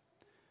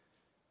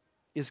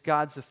is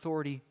God's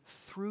authority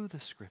through the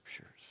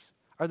Scriptures.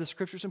 Are the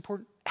Scriptures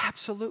important?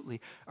 Absolutely.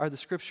 Are the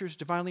Scriptures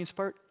divinely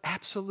inspired?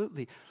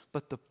 Absolutely.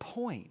 But the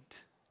point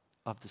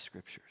of the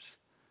Scriptures,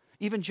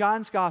 even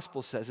John's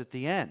Gospel says at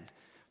the end,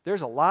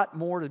 there's a lot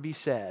more to be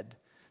said.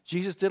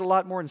 Jesus did a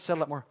lot more and said a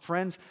lot more.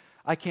 Friends,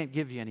 I can't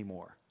give you any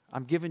more.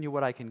 I'm giving you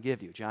what I can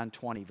give you. John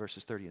 20,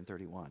 verses 30 and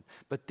 31.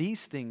 But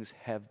these things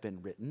have been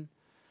written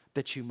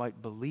that you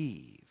might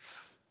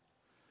believe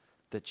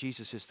that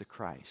Jesus is the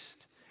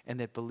Christ, and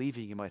that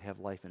believing you might have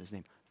life in His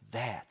name.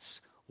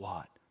 That's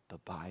what the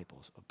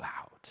Bible's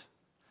about.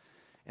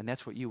 And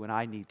that's what you and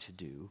I need to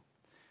do,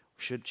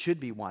 should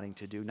be wanting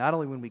to do, not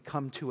only when we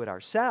come to it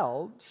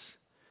ourselves,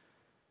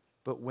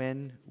 but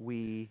when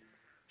we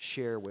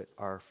share with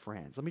our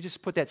friends. Let me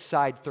just put that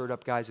side third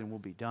up, guys, and we'll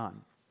be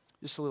done.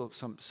 Just a little,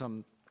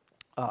 some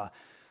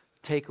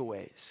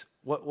takeaways.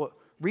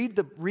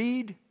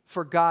 Read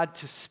for God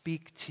to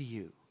speak to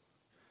you.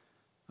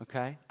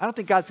 Okay? I don't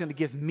think God's going to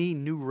give me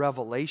new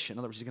revelation. In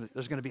other words,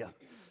 there's going to be a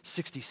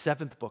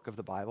 67th book of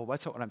the Bible.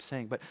 That's not what I'm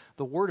saying. But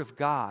the Word of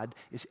God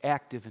is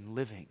active and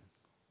living.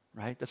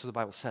 right? That's what the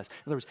Bible says.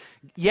 In other words,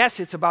 yes,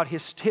 it's about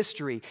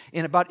history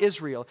and about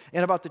Israel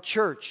and about the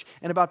church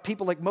and about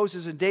people like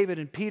Moses and David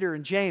and Peter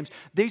and James.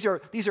 These are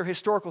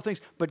historical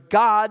things, but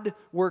God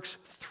works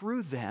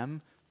through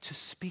them to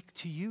speak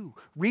to you.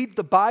 Read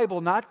the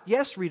Bible,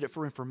 yes, read it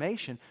for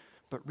information,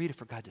 but read it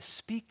for God to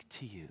speak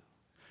to you.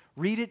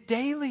 Read it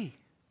daily.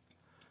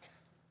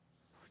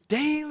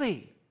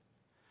 Daily.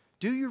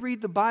 Do you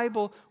read the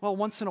Bible? Well,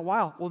 once in a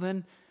while. Well,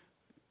 then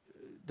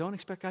don't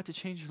expect God to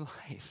change your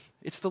life.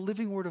 It's the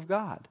living Word of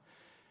God.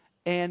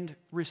 And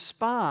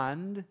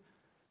respond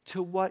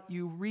to what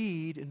you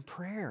read in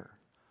prayer.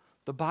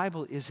 The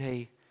Bible is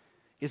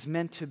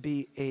meant to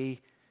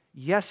be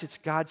yes, it's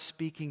God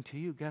speaking to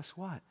you. Guess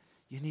what?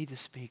 You need to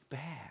speak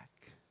back.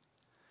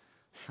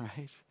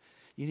 Right?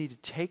 You need to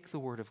take the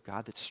Word of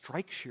God that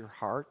strikes your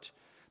heart,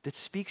 that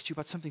speaks to you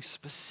about something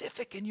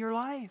specific in your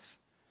life.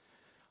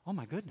 Oh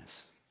my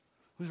goodness.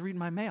 Who's reading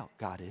my mail?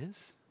 God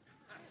is.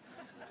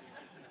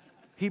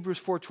 Hebrews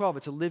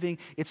 4:12,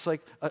 it's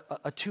like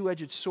a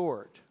two-edged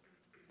sword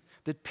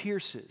that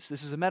pierces,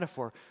 this is a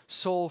metaphor,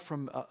 soul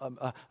from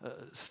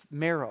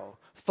marrow,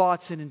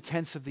 thoughts and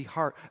intents of the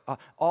heart.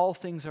 All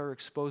things are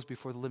exposed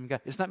before the living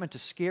God. It's not meant to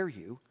scare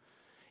you.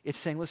 It's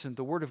saying, listen,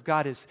 the Word of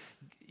God is,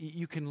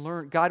 you can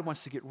learn, God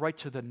wants to get right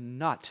to the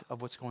nut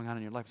of what's going on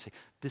in your life and say,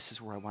 this is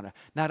where I want to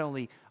not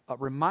only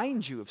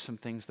remind you of some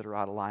things that are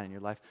out of line in your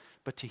life,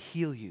 but to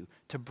heal you,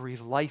 to breathe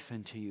life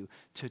into you,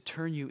 to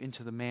turn you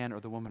into the man or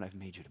the woman I've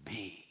made you to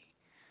be.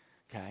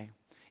 Okay?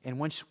 And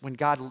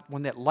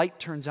when that light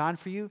turns on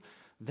for you,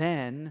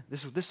 then,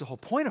 this is the whole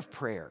point of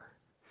prayer.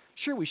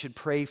 Sure, we should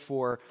pray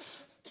for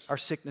our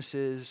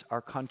sicknesses, our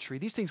country.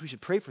 These things, we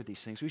should pray for these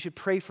things. We should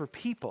pray for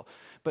people.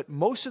 But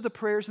most of the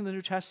prayers in the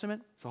New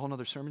Testament, it's a whole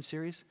other sermon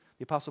series,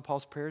 the Apostle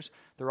Paul's prayers,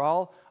 they're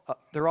all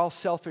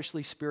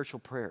selfishly spiritual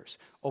prayers.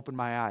 Open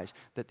my eyes,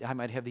 that I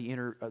might have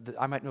that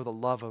I might know the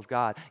love of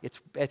God.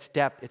 Its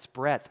depth, its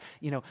breadth,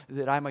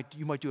 that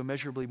you might do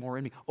immeasurably more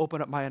in me.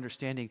 Open up my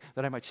understanding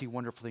that I might see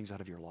wonderful things out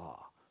of your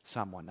law.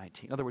 Psalm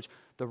 119. In other words,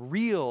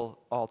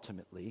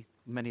 ultimately,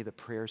 many of the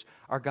prayers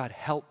are, God,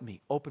 help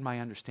me, open my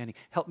understanding.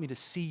 Help me to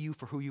see you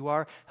for who you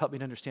are. Help me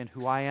to understand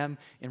who I am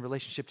in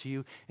relationship to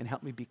you. And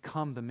help me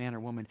become the man or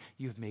woman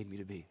you've made me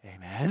to be.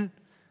 Amen?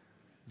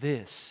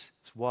 This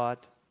is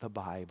what the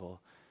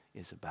Bible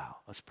is about.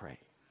 Let's pray.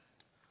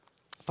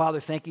 Father,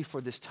 thank you for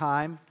this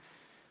time.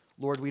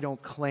 Lord, we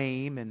don't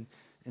claim in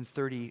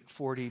 30,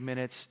 40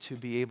 minutes to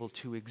be able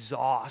to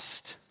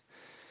exhaust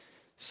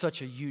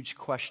such a huge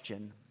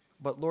question.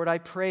 But Lord, I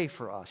pray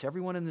for us,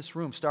 everyone in this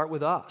room, start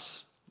with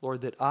us,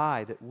 Lord,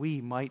 that we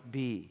might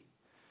be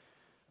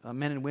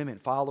men and women,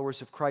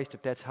 followers of Christ,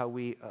 if that's how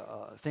we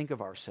think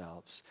of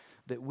ourselves,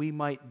 that we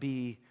might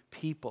be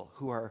people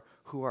who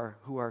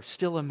are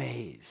still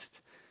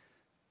amazed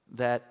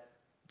that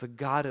the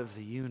God of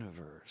the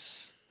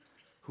universe,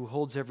 who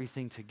holds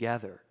everything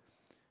together,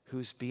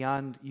 who's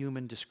beyond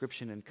human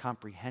description and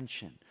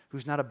comprehension,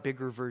 who's not a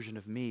bigger version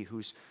of me,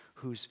 who's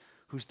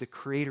the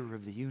creator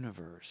of the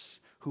universe,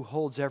 who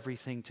holds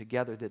everything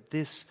together, that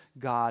this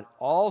God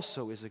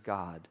also is a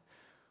God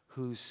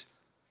whose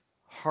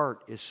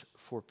heart is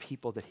for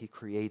people that he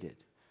created,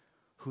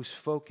 whose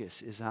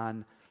focus is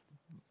on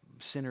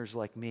sinners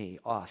like me,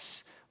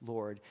 us,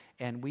 Lord.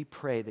 And we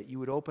pray that you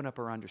would open up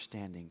our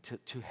understanding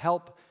to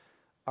help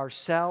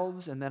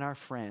ourselves and then our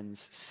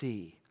friends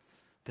see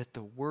that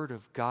the Word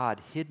of God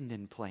hidden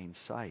in plain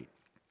sight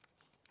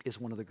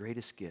is one of the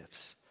greatest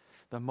gifts,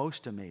 the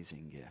most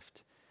amazing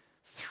gift,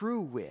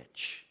 through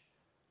which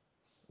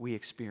we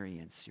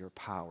experience your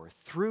power,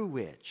 through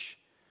which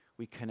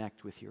we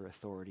connect with your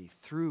authority,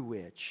 through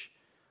which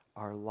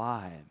our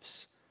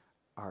lives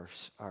are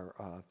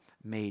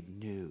made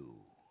new.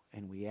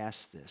 And we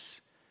ask this.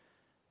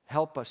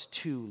 Help us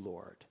too,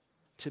 Lord,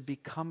 to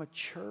become a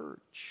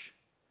church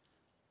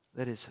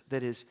that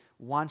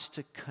wants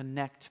to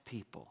connect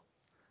people,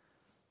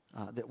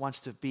 that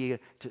wants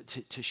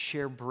to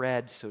share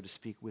bread, so to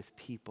speak, with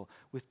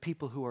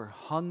people who are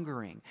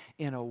hungering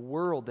in a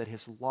world that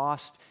has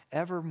lost,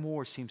 ever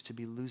more seems to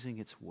be losing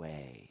its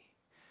way.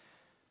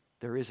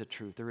 There is a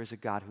truth, there is a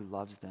God who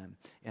loves them,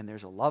 and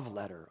there's a love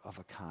letter of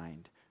a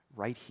kind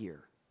right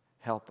here.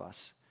 Help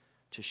us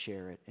to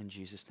share it. In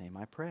Jesus' name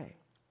I pray.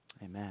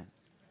 Amen.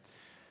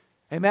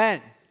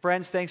 Amen.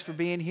 Friends, thanks for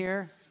being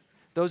here.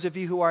 Those of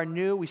you who are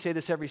new, we say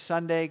this every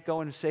Sunday,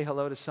 go and say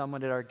hello to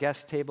someone at our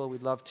guest table.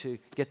 We'd love to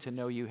get to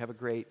know you. Have a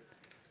great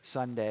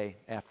Sunday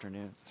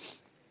afternoon.